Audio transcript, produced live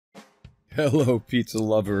Hello, pizza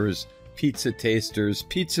lovers, pizza tasters,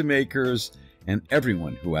 pizza makers, and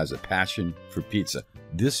everyone who has a passion for pizza.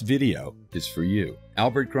 This video is for you.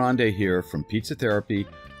 Albert Grande here from Pizza Therapy.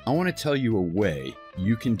 I want to tell you a way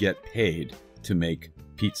you can get paid to make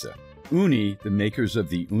pizza. Uuni, the makers of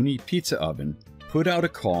the Uuni pizza oven, put out a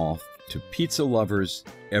call to pizza lovers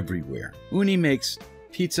everywhere. Uuni makes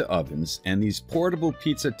pizza ovens, and these portable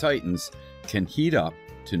pizza titans can heat up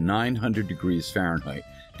to 900 degrees Fahrenheit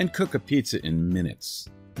and cook a pizza in minutes.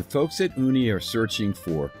 The folks at Uuni are searching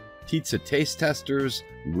for pizza taste testers,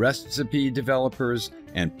 recipe developers,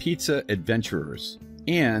 and pizza adventurers.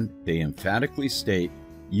 And they emphatically state,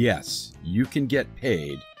 yes, you can get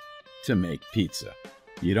paid to make pizza.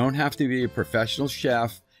 You don't have to be a professional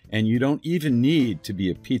chef, and you don't even need to be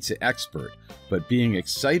a pizza expert, but being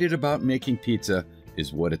excited about making pizza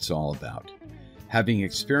is what it's all about. Having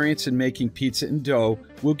experience in making pizza and dough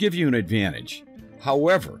will give you an advantage.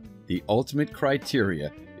 However, the ultimate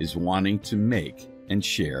criteria is wanting to make and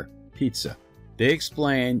share pizza. They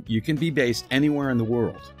explain you can be based anywhere in the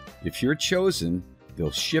world. If you're chosen,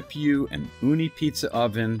 they'll ship you an Uuni pizza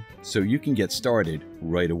oven so you can get started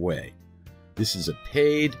right away. This is a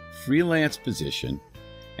paid freelance position,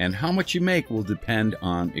 and how much you make will depend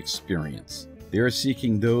on experience. They are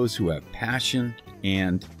seeking those who have passion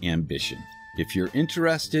and ambition. If you're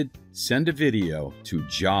interested, send a video to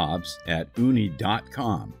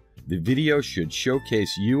jobs@uuni.com. The video should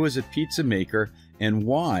showcase you as a pizza maker and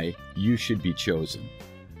why you should be chosen.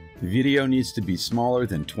 The video needs to be smaller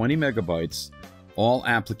than 20 megabytes. All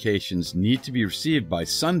applications need to be received by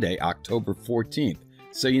Sunday, October 14th,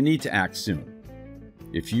 so you need to act soon.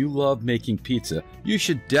 If you love making pizza, you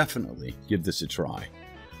should definitely give this a try.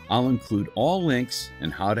 I'll include all links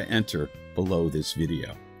and how to enter below this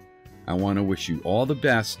video. I want to wish you all the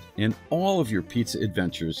best in all of your pizza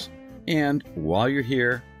adventures. And while you're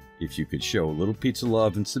here, if you could show a little pizza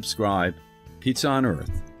love and subscribe, pizza on earth,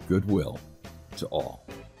 goodwill to all.